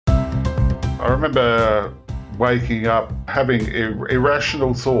I remember waking up having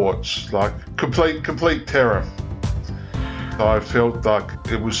irrational thoughts, like complete terror. I felt like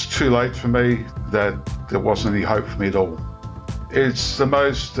it was too late for me, that there wasn't any hope for me at all. It's the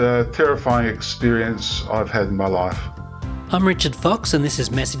most terrifying experience I've had in my life. I'm Richard Fox and this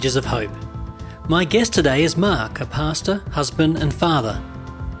is Messages of Hope. My guest today is Mark, a pastor, husband and father.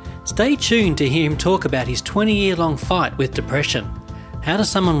 Stay tuned to hear him talk about his 20-year-long fight with depression. How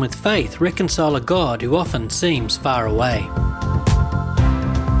does someone with faith reconcile a God who often seems far away?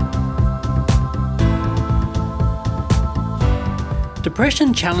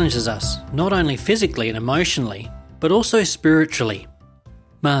 Depression challenges us, not only physically and emotionally, but also spiritually.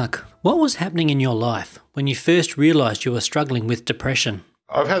 Mark, what was happening in your life when you first realised you were struggling with depression?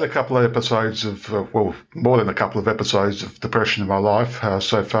 I've had a couple of episodes of, more than a couple of episodes of depression in my life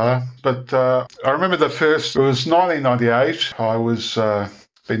so far. But I remember it was 1998. I was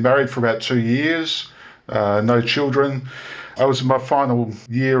been married for about 2 years, no children. I was in my final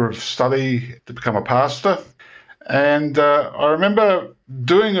year of study to become a pastor. And I remember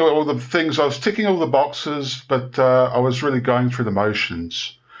doing all the things. I was ticking all the boxes, but I was really going through the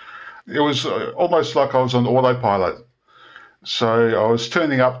motions. It was almost like I was on autopilot. So I was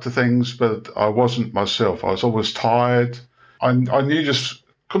turning up to things, but I wasn't myself. I was always tired. I knew, just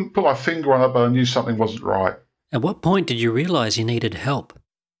couldn't put my finger on it, but I knew something wasn't right. At what point did you realise you needed help?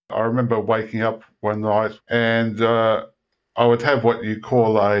 I remember waking up one night and I would have what you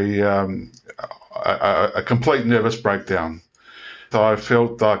call a complete nervous breakdown. So I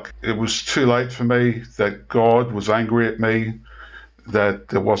felt like it was too late for me, that God was angry at me, that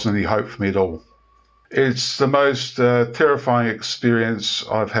there wasn't any hope for me at all. It's the most terrifying experience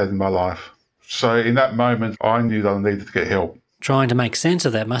I've had in my life. So in that moment, I knew that I needed to get help. Trying to make sense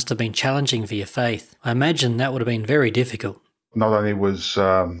of that must have been challenging for your faith. I imagine that would have been very difficult. Not only was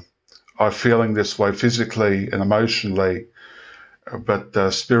I feeling this way physically and emotionally,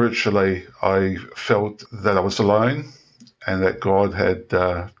 but spiritually, I felt that I was alone and that God had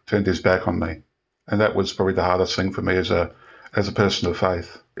turned his back on me. And that was probably the hardest thing for me as a person of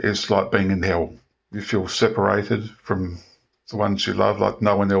faith. It's like being in hell. You feel separated from the ones you love, like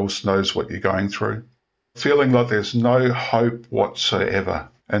no one else knows what you're going through. Feeling like there's no hope whatsoever.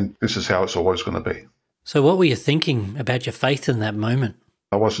 And this is how it's always going to be. So what were you thinking about your faith in that moment?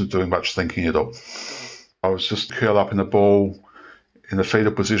 I wasn't doing much thinking at all. I was just curled up in a ball in the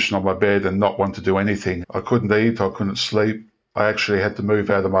fetal position on my bed and not want to do anything. I couldn't eat, I couldn't sleep. I actually had to move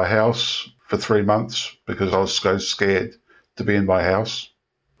out of my house for 3 months because I was so scared to be in my house.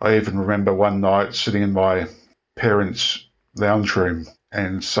 I even remember one night sitting in my parents' lounge room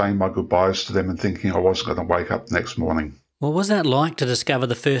and saying my goodbyes to them and thinking I wasn't going to wake up the next morning. What was that like to discover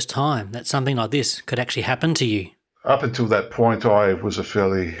the first time that something like this could actually happen to you? Up until that point, I was a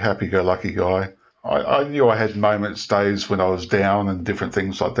fairly happy-go-lucky guy. I knew I had moments, days when I was down and different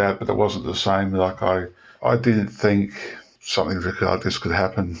things like that, but it wasn't the same. Like I didn't think something like this could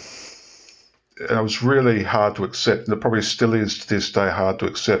happen. And it was really hard to accept, and it probably still is to this day hard to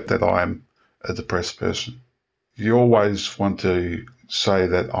accept that I'm a depressed person. You always want to say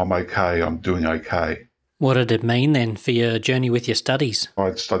that I'm okay, I'm doing okay. What did it mean then for your journey with your studies?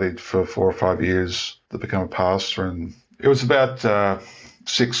 I'd studied for 4 or 5 years to become a pastor, and it was about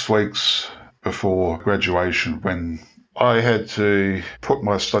 6 weeks before graduation when I had to put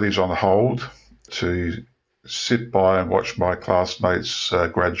my studies on hold to sit by and watch my classmates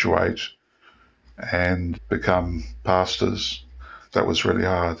graduate and become pastors. That was really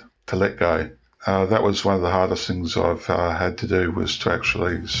hard to let go. That was one of the hardest things I've had to do, was to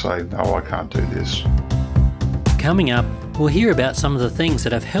actually say, no, I can't do this. Coming up, we'll hear about some of the things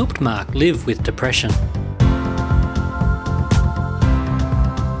that have helped Mark live with depression.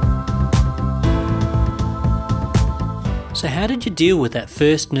 So how did you deal with that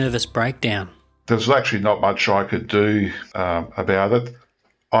first nervous breakdown? There's actually not much I could do about it.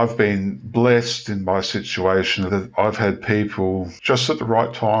 I've been blessed in my situation that I've had people just at the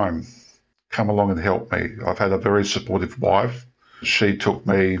right time come along and help me. I've had a very supportive wife. She took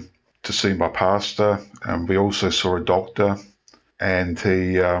me to see my pastor, and we also saw a doctor, and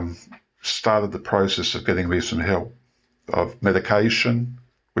he started the process of getting me some help of medication,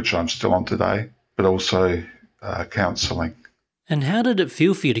 which I'm still on today, but also counselling. And how did it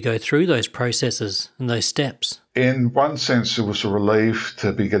feel for you to go through those processes and those steps? In one sense, it was a relief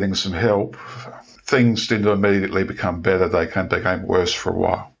to be getting some help. Things didn't immediately become better. They became worse for a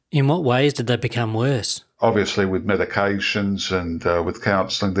while. In what ways did they become worse? Obviously, with medications and with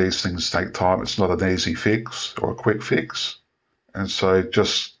counselling, these things take time. It's not an easy fix or a quick fix. And so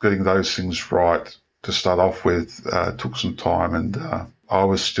just getting those things right to start off with took some time, and I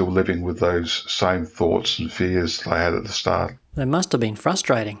was still living with those same thoughts and fears I had at the start. That must have been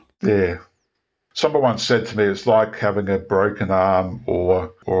frustrating. Yeah. Someone once said to me, it's like having a broken arm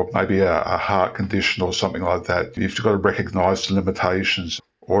or maybe a heart condition or something like that. You've got to recognise the limitations.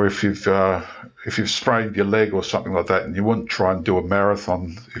 Or if you've sprained your leg or something like that, and you wouldn't try and do a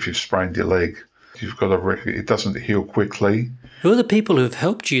marathon if you've sprained your leg, you've got to it doesn't heal quickly. Who are the people who have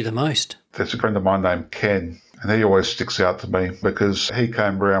helped you the most? There's a friend of mine named Ken, and he always sticks out to me because he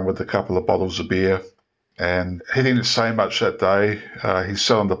came around with a couple of bottles of beer, and he didn't say much that day. He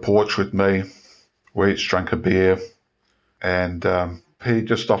sat on the porch with me. We each drank a beer, and he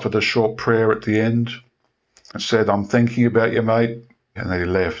just offered a short prayer at the end and said, "I'm thinking about you, mate," and he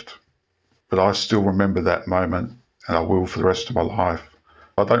left. But I still remember that moment, and I will for the rest of my life.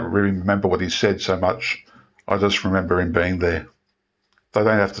 I don't really remember what he said so much. I just remember him being there. They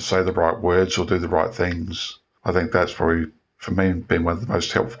don't have to say the right words or do the right things. I think that's probably, for me, been one of the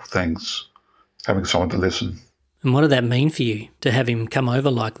most helpful things, having someone to listen. And what did that mean for you, to have him come over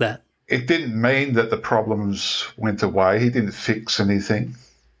like that? It didn't mean that the problems went away. He didn't fix anything.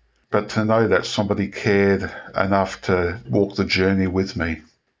 But to know that somebody cared enough to walk the journey with me,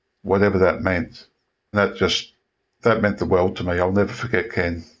 whatever that meant, that meant the world to me. I'll never forget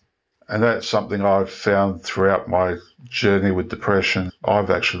Ken. And that's something I've found throughout my journey with depression. I've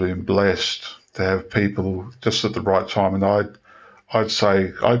actually been blessed to have people just at the right time. And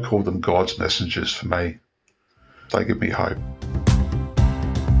I'd call them God's messengers for me. They give me hope.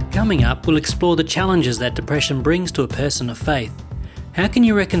 Coming up, we'll explore the challenges that depression brings to a person of faith. How can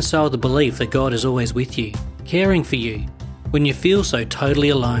you reconcile the belief that God is always with you, caring for you, when you feel so totally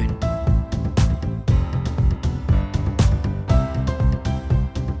alone?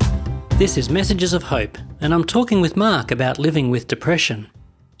 This is Messages of Hope, and I'm talking with Mark about living with depression.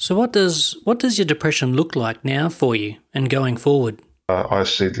 So what does your depression look like now for you and going forward? I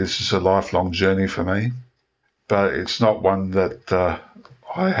see this as a lifelong journey for me, but it's not one that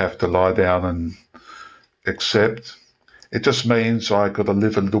I have to lie down and accept. It just means I got to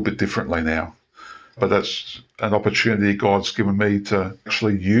live a little bit differently now. But that's an opportunity God's given me to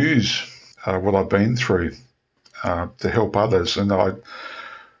actually use what I've been through to help others. And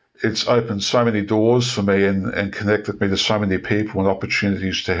it's opened so many doors for me and connected me to so many people and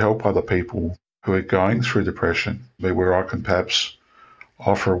opportunities to help other people who are going through depression, where I can perhaps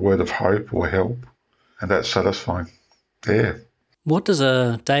offer a word of hope or help. And that's satisfying. Yeah. What does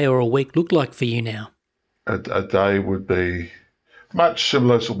a day or a week look like for you now? A day would be much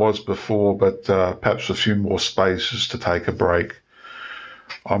similar as it was before, but perhaps a few more spaces to take a break.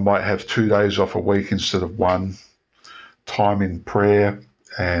 I might have 2 days off a week instead of one. Time in prayer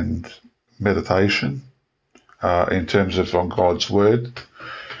and meditation in terms of on God's Word.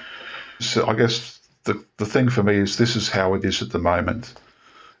 So I guess the thing for me is this is how it is at the moment.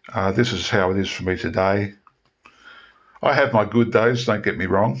 This is how it is for me today. I have my good days, don't get me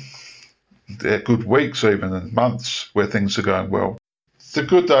wrong. They're good weeks even, and months where things are going well. The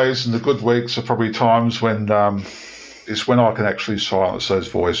good days and the good weeks are probably times when it's when I can actually silence those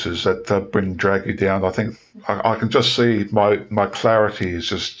voices that drag you down. I think I can just see my clarity is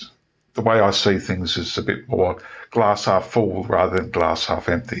just, the way I see things is a bit more glass half full rather than glass half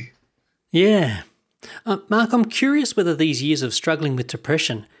empty. Yeah. Mark, I'm curious whether these years of struggling with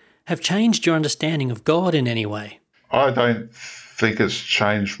depression have changed your understanding of God in any way. I don't think it's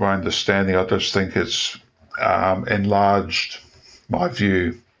changed my understanding. I just think it's enlarged my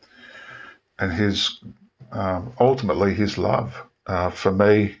view and ultimately his love for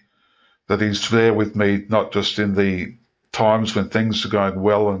me, that he's there with me, not just in the times when things are going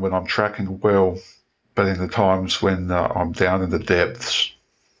well and when I'm tracking well, but in the times when I'm down in the depths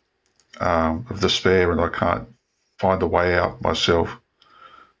of despair and I can't find a way out myself,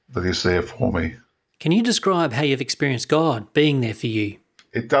 that he's there for me. Can you describe how you've experienced God being there for you?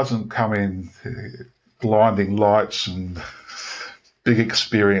 It doesn't come in blinding lights and big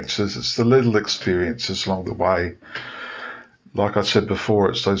experiences. It's the little experiences along the way. Like I said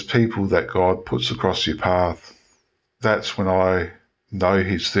before, it's those people that God puts across your path. That's when I know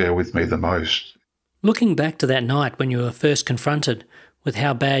he's there with me the most. Looking back to that night when you were first confronted with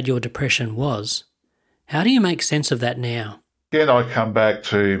how bad your depression was, how do you make sense of that now? Again, I come back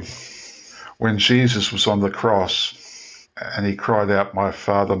to when Jesus was on the cross and he cried out, my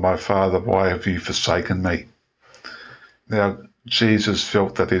Father, why have you forsaken me?" Now, Jesus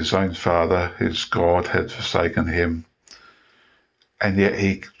felt that his own Father, his God, had forsaken him. And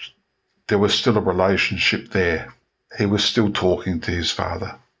yet there was still a relationship there. He was still talking to his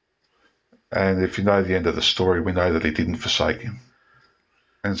Father. And if you know the end of the story, we know that he didn't forsake him.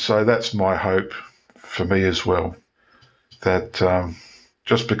 And so that's my hope for me as well, that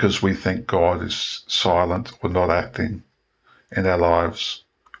Just because we think God is silent or not acting in our lives,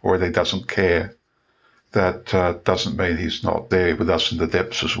 or that he doesn't care, that doesn't mean he's not there with us in the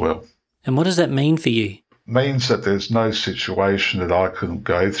depths as well. And what does that mean for you? It means that there's no situation that I couldn't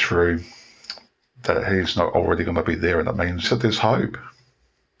go through that he's not already going to be there, and it means that there's hope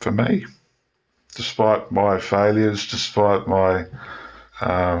for me. Despite my failures, despite my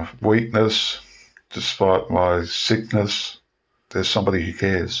weakness, despite my sickness, there's somebody who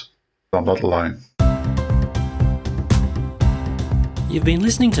cares. I'm not alone. You've been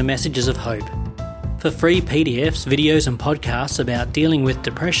listening to Messages of Hope. For free PDFs, videos and podcasts about dealing with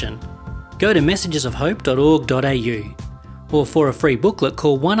depression, go to messagesofhope.org.au, or for a free booklet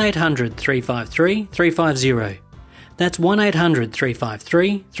call 1800 353 350. That's 1800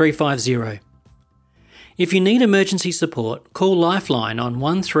 353 350. If you need emergency support, call Lifeline on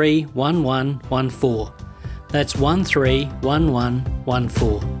 131114. That's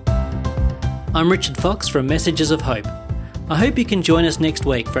 131114. I'm Richard Fox from Messages of Hope. I hope you can join us next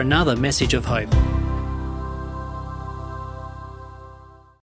week for another Message of Hope.